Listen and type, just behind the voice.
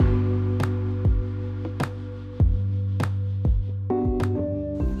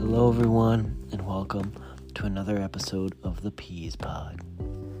everyone, and welcome to another episode of the Peas Pod.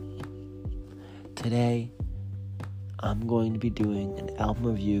 Today, I'm going to be doing an album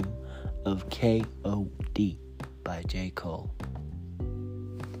review of KOD by J. Cole.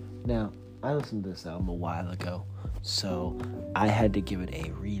 Now, I listened to this album a while ago, so I had to give it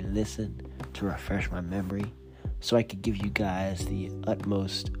a re-listen to refresh my memory so I could give you guys the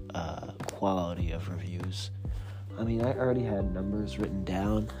utmost quality of reviews. I mean, I already had numbers written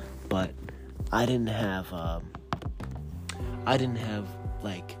down, but I didn't have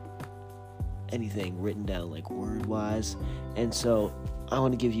like anything written down like word-wise, and so I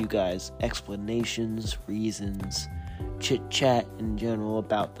want to give you guys explanations, reasons, chit-chat in general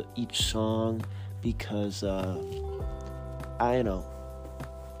about each song, because I know,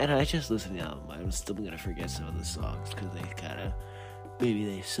 and I just listened to the album. I'm still gonna forget some of the songs because maybe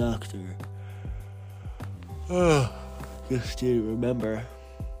they sucked or just didn't remember.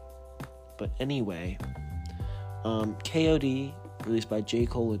 But anyway, KOD, released by J.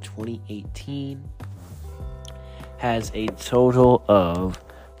 Cole in 2018, has a total of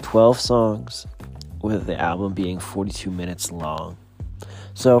 12 songs, with the album being 42 minutes long.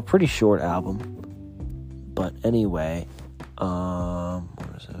 So, a pretty short album. But anyway, what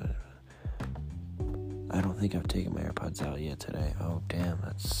is it? I don't think I've taken my AirPods out yet today. Oh, damn,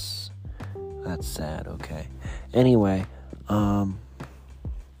 that's sad. Okay. Anyway,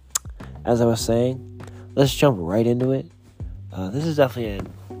 as I was saying, let's jump right into it. This is definitely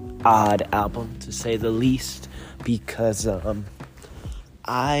an odd album, to say the least, because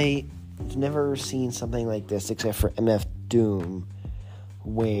I've never seen something like this except for MF Doom,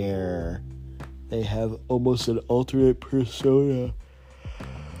 where they have almost an alternate persona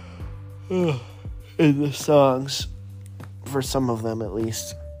in the songs, for some of them at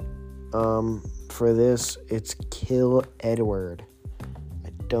least. For this, it's Kill Edward. I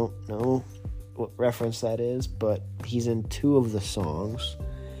don't know what reference that is, but he's in 2 of the songs,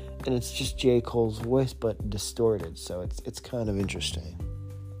 and it's just J. Cole's voice but distorted, so it's kind of interesting.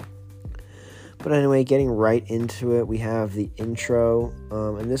 But anyway, getting right into it, we have the intro,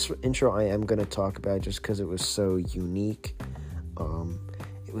 and this intro I am going to talk about just because it was so unique.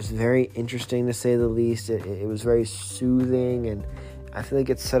 It was very interesting, to say the least. It was very soothing, and I feel like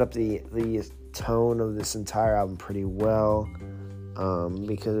it set up the tone of this entire album pretty well,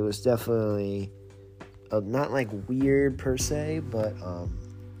 because it was definitely not like weird per se, but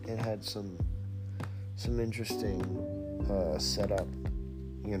it had some interesting setup,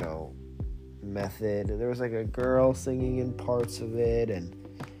 method. There was like a girl singing in parts of it, and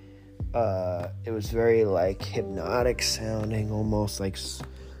it was very like hypnotic sounding, almost like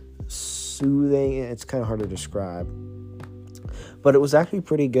soothing. It's kind of hard to describe, but it was actually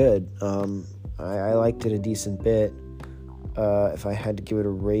pretty good. I liked it a decent bit. If I had to give it a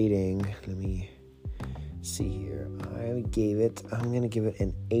rating, let me see here. I'm going to give it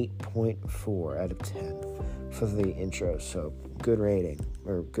an 8.4 out of 10 for the intro. So good rating,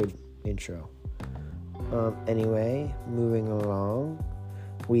 or good intro. Anyway, moving along,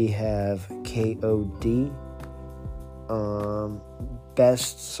 we have KOD,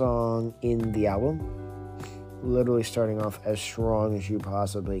 best song in the album. Literally starting off as strong as you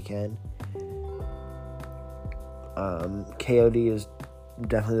possibly can. KOD is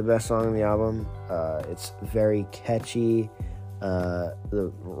definitely the best song in the album. It's very catchy.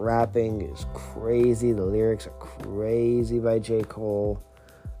 The rapping is crazy. The lyrics are crazy by J. Cole.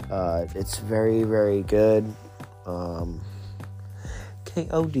 It's very, very good.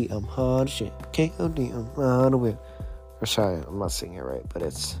 KOD, I'm hard as shit. KOD, I'm hard to whip. Or sorry, I'm not singing it right, but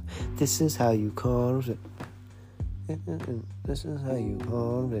it's this is how you call it. This is how you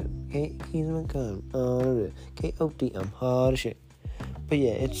call it. He's my gun. KOD, I'm hard as shit. But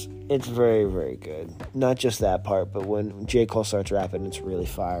yeah, it's very, very good. Not just that part, but when J. Cole starts rapping, it's really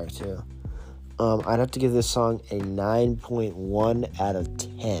fire too. I'd have to give this song a 9.1 out of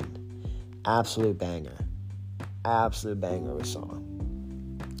 10. Absolute banger. Absolute banger of a song.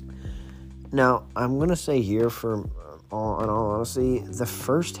 Now, I'm going to say here, in all honesty, the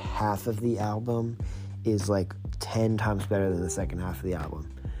first half of the album is like 10 times better than the second half of the album.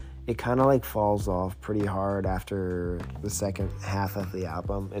 It kind of like falls off pretty hard after the second half of the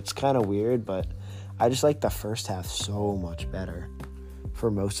album. It's kind of weird, but I just like the first half so much better for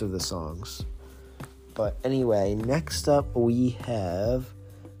most of the songs. But anyway, next up we have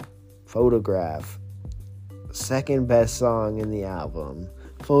Photograph. Second best song in the album.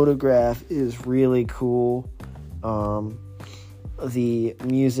 Photograph is really cool. The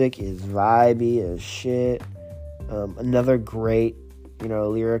music is vibey as shit. Another great,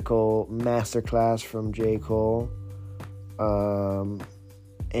 lyrical masterclass from J. Cole.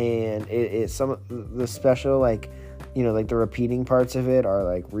 and it's some the special, like, you know, like the repeating parts of it are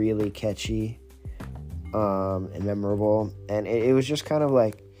like really catchy, and memorable, and it was just kind of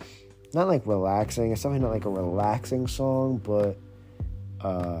like not like relaxing. It's definitely not like a relaxing song, but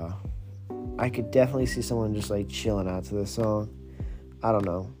I could definitely see someone just like chilling out to this song. I don't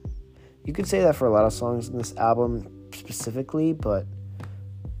know. You could say that for a lot of songs in this album specifically, but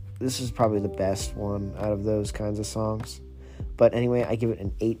this is probably the best one out of those kinds of songs. But anyway, I give it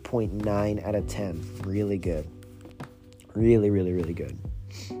an 8.9 out of 10. Really good. Really, really, really good.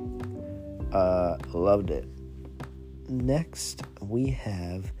 Loved it. Next, we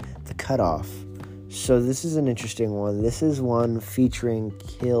have The Cutoff. So this is an interesting one. This is one featuring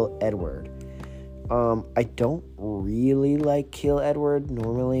Kill Edward. I don't really like Kill Edward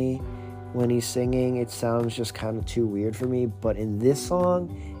normally. When he's singing, it sounds just kind of too weird for me, but in this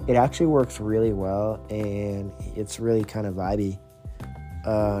song, it actually works really well, and it's really kind of vibey.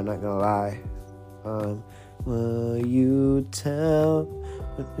 Not gonna lie. Will you tell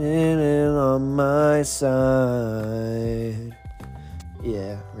the minute on my side?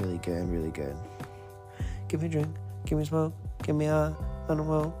 Yeah, really good, really good. Give me a drink, give me smoke, give me a, I don't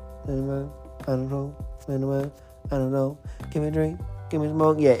know, I don't know, I don't know, give me a drink. Give me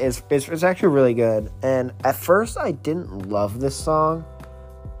smoke. Yeah, it's actually really good. And at first, I didn't love this song,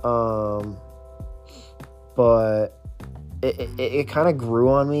 but it kind of grew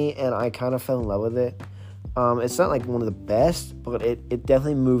on me, and I kind of fell in love with it. It's not like one of the best, but it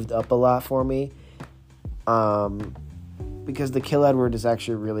definitely moved up a lot for me. Because the Kill Edward is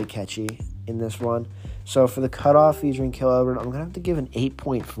actually really catchy in this one. So for The Cutoff featuring Kill Edward, I'm gonna have to give an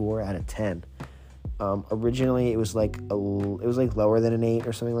 8.4 out of 10. Originally, it was like lower than an 8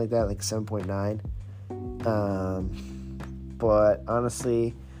 or something like that, like 7.9. But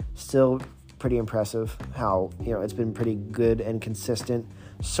honestly, still pretty impressive how, you know, it's been pretty good and consistent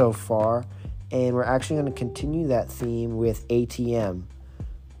so far. And we're actually going to continue that theme with ATM.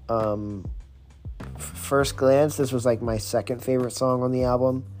 First glance, this was like my second favorite song on the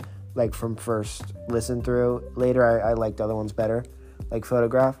album, like from first listen through. Later, I liked other ones better, like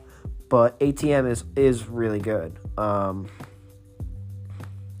Photograph. But ATM is really good. How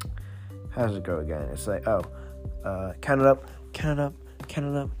does it go again? It's like, count it up, count it up, count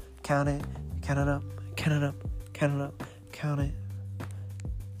it up, count it, count it up, count it up, count it up, count it.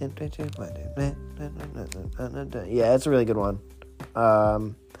 Yeah, it's a really good one.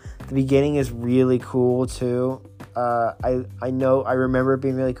 The beginning is really cool too. I remember it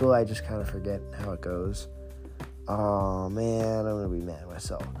being really cool. I just kind of forget how it goes. Oh man, I'm gonna be mad at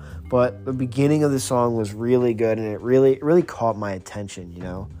myself. But the beginning of the song was really good, and it really caught my attention, you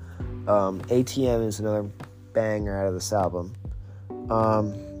know. ATM is another banger out of this album.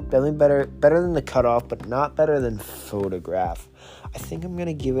 Definitely better than The Cutoff, but not better than Photograph. I think I'm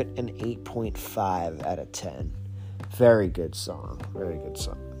gonna give it an 8.5 out of 10. Very good song. Very good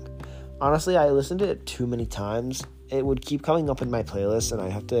song. Honestly, I listened to it too many times. It would keep coming up in my playlist, and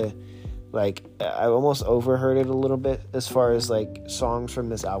I'd have to, like, I almost overheard it a little bit as far as, like, songs from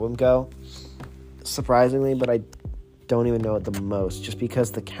this album go. Surprisingly, but I don't even know it the most, just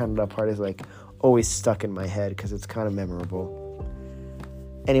because the Canada part is, like, always stuck in my head because it's kind of memorable.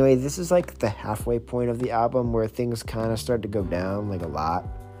 Anyway, this is, like, the halfway point of the album where things kind of start to go down, like, a lot.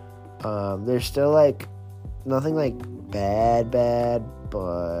 There's still, like, nothing, like, bad,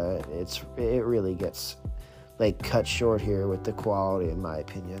 but it really gets, like, cut short here with the quality, in my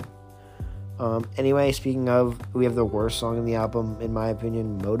opinion. Anyway, speaking of, we have the worst song in the album, in my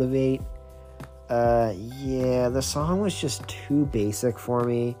opinion, Motivate. Yeah, the song was just too basic for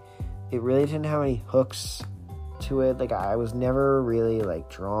me. It really didn't have any hooks to it. Like, I was never really, like,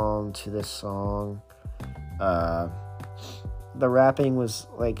 drawn to this song. The rapping was,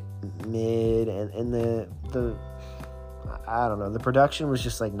 like, mid, and the I don't know, the production was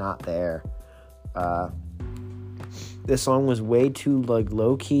just, like, not there. This song was way too, like,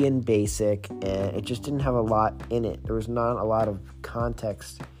 low-key and basic, and it just didn't have a lot in it. There was not a lot of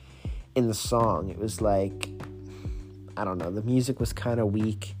context in the song. It was, like, I don't know, the music was kind of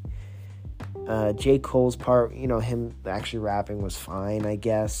weak. J. Cole's part, you know, him actually rapping was fine, I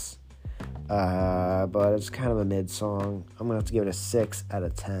guess. But it's kind of a mid song. I'm going to have to give it a 6 out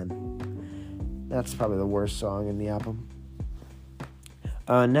of 10. That's probably the worst song in the album.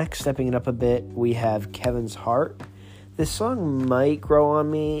 Next, stepping it up a bit, we have Kevin's Heart. This song might grow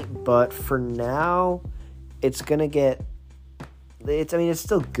on me, but for now, it's going to get... it's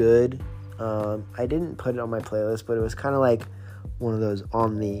still good. I didn't put it on my playlist, but it was kind of like one of those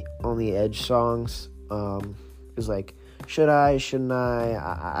on the edge songs. It was like, should I, shouldn't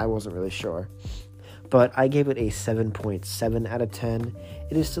I wasn't really sure. but I gave it a 7.7 out of 10.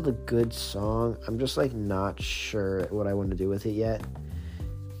 It is still a good song. I'm just like not sure what I want to do with it yet.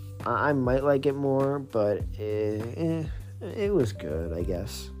 I might like it more, but it was good, I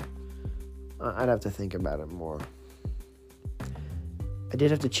guess. I'd have to think about it more. I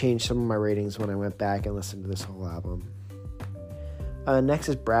did have to change some of my ratings when I went back and listened to this whole album. Next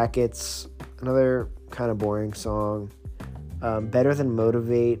is Brackets, another kind of boring song. Better than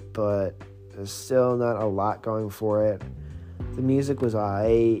Motivate, but there's still not a lot going for it. The music was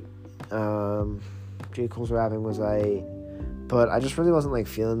alright. J. Cole's rapping was alright. But I just really wasn't, like,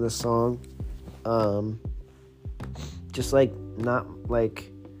 feeling this song. Just, like, not,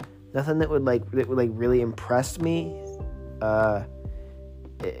 like, nothing that would really impress me.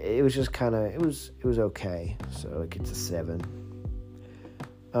 It was just kind of, it was okay. So it gets a 7.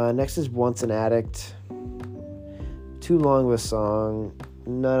 Next is Once an Addict. Too long of a song.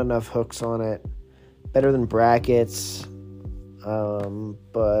 Not enough hooks on it. Better than Brackets.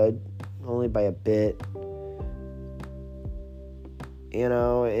 But only by a bit. You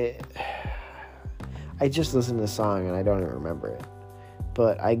know, I just listened to the song and I don't even remember it.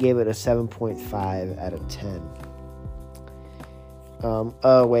 But I gave it a 7.5 out of 10.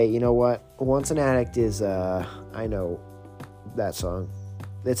 Oh, wait, you know what? Once an Addict is, I know that song.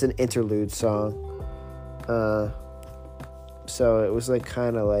 It's an interlude song. So it was, like,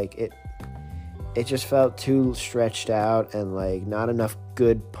 kind of, like, it just felt too stretched out and, like, not enough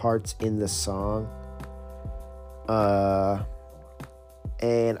good parts in the song.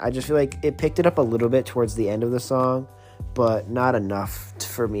 And I just feel like it picked it up a little bit towards the end of the song, but not enough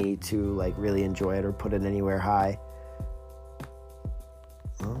for me to, like, really enjoy it or put it anywhere high.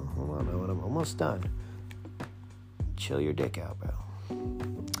 Oh, hold on, Owen, I'm almost done. Chill your dick out, bro.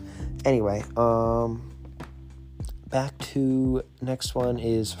 Anyway, back to next one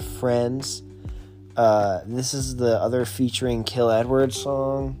is Friends. This is the other featuring Kill Edward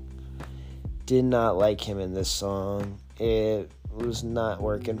song. Did not like him in this song. It was not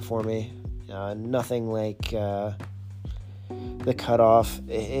working for me. Nothing like the cutoff.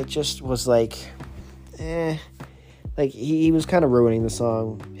 It just was like, like he was kind of ruining the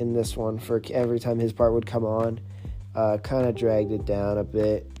song in this one for every time his part would come on. Kind of dragged it down a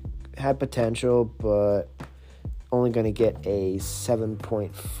bit. Had potential, but only going to get a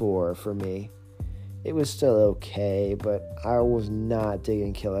 7.4 for me. It was still okay, but I was not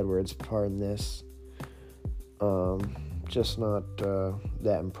digging Kill Edward's part in this. Just not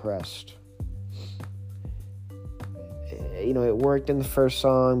that impressed. You know, it worked in the first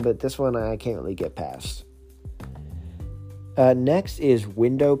song, but this one I can't really get past. Next is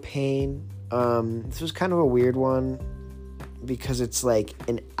Window Pane. This was kind of a weird one because it's like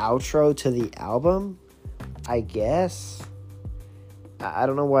an outro to the album, I guess. I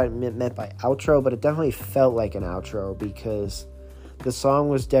don't know what it meant by outro, but it definitely felt like an outro because the song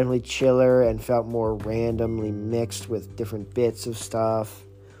was definitely chiller and felt more randomly mixed with different bits of stuff.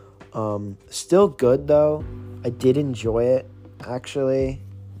 Still good, though. I did enjoy it, actually.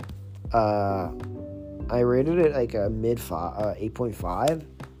 I rated it like a 8.5.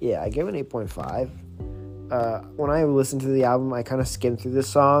 Yeah, I gave it an 8.5. When I listened to the album, I kind of skimmed through this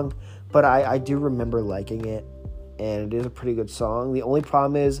song, but I do remember liking it, and it is a pretty good song. The only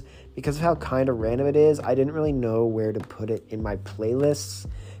problem is, because of how kind of random it is, I didn't really know where to put it in my playlists,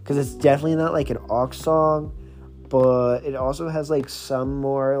 because it's definitely not like an aux song, but it also has like some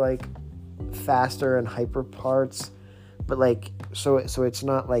more like faster and hyper parts, but like so it's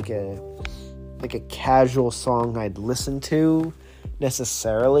not like a casual song I'd listen to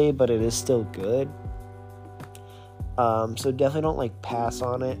necessarily, but it is still good. So definitely don't like pass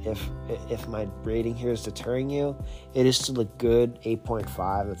on it if my rating here is deterring you. It is still a good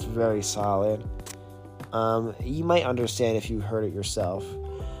 8.5. It's very solid. You might understand if you heard it yourself.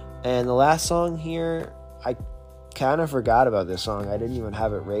 And the last song here, I kind of forgot about this song. I didn't even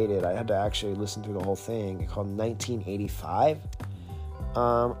have it rated. I had to actually listen through the whole thing. It's called 1985.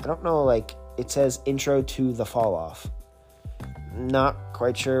 I don't know, like, it says intro to the Fall Off. Not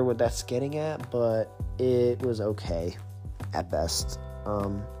quite sure what that's getting at, but it was okay at best.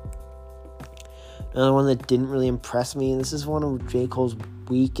 Another one that didn't really impress me. This is one of J. Cole's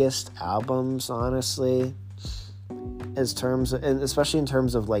weakest albums, honestly, and especially in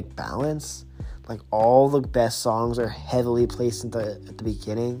terms of like balance. Like, all the best songs are heavily placed at the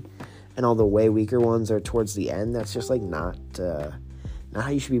beginning, and all the way weaker ones are towards the end. That's just like not how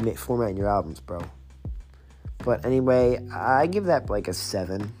you should be formatting your albums, bro. But anyway, I give that like a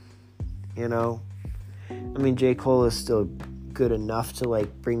 7, you know? I mean, J. Cole is still good enough to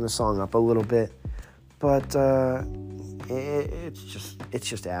like bring the song up a little bit, but it's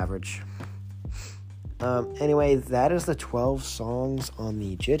just average. Anyway, that is the 12 songs on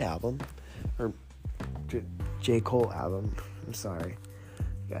the JID album, or J. Cole album. I'm sorry.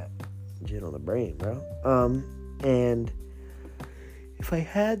 Got JID on the brain, bro. And if I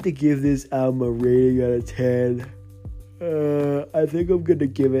had to give this album a rating out of 10, I think I'm going to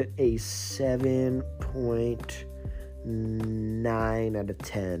give it a 7.9 out of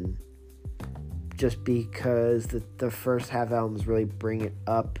 10. Just because the first half albums really bring it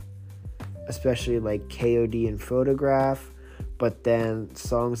up, especially like KOD and Photograph, but then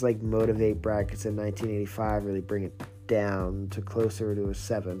songs like Motivate Brackets in 1985 really bring it down to closer to a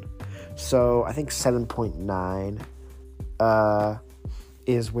 7. So I think 7.9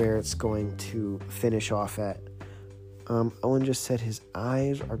 is where it's going to finish off at. Owen just said his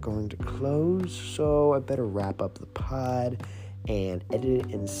eyes are going to close, so I better wrap up the pod and edit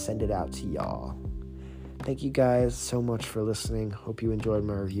it and send it out to y'all. Thank you guys so much for listening. Hope you enjoyed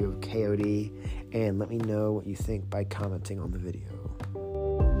my review of KOD, and let me know what you think by commenting on the video.